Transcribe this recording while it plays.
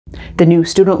The new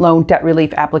student loan debt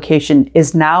relief application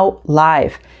is now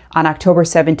live. On October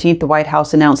 17th, the White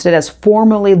House announced it has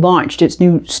formally launched its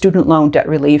new student loan debt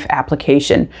relief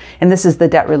application. And this is the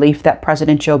debt relief that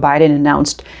President Joe Biden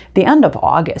announced the end of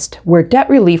August, where debt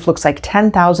relief looks like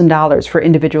 $10,000 for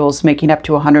individuals making up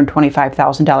to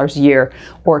 $125,000 a year,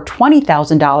 or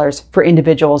 $20,000 for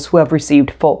individuals who have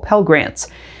received full Pell Grants.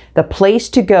 The place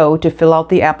to go to fill out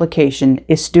the application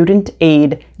is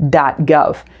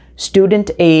studentaid.gov.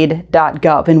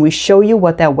 studentaid.gov, and we show you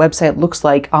what that website looks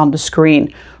like on the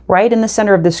screen. Right in the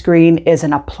center of the screen is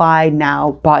an Apply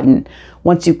Now button.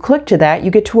 Once you click to that,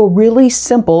 you get to a really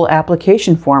simple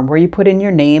application form where you put in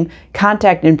your name,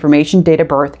 contact information, date of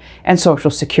birth, and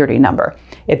social security number.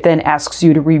 It then asks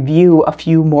you to review a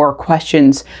few more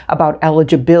questions about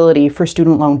eligibility for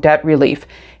student loan debt relief,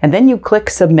 and then you click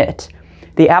Submit.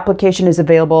 The application is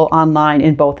available online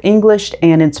in both English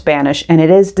and in Spanish, and it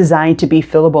is designed to be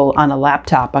fillable on a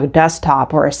laptop, a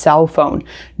desktop, or a cell phone.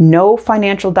 No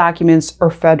financial documents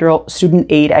or federal student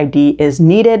aid ID is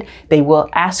needed. They will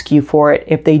ask you for it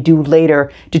if they do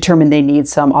later determine they need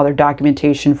some other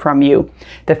documentation from you.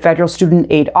 The Federal Student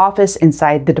Aid Office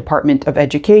inside the Department of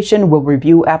Education will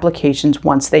review applications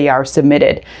once they are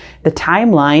submitted. The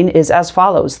timeline is as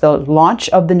follows. The launch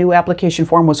of the new application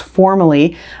form was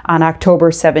formally on October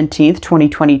 17th,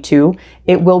 2022.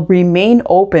 It will remain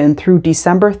open through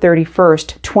December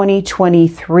 31st,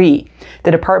 2023.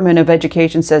 The Department of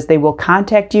Education says they will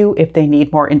contact you if they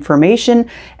need more information,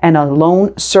 and a loan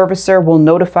servicer will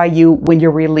notify you when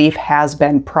your relief has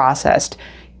been processed.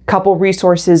 Couple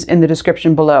resources in the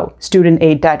description below.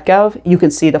 studentaid.gov, you can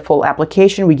see the full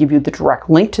application. We give you the direct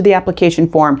link to the application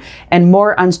form, and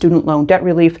more on student loan debt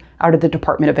relief out of the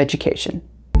Department of Education.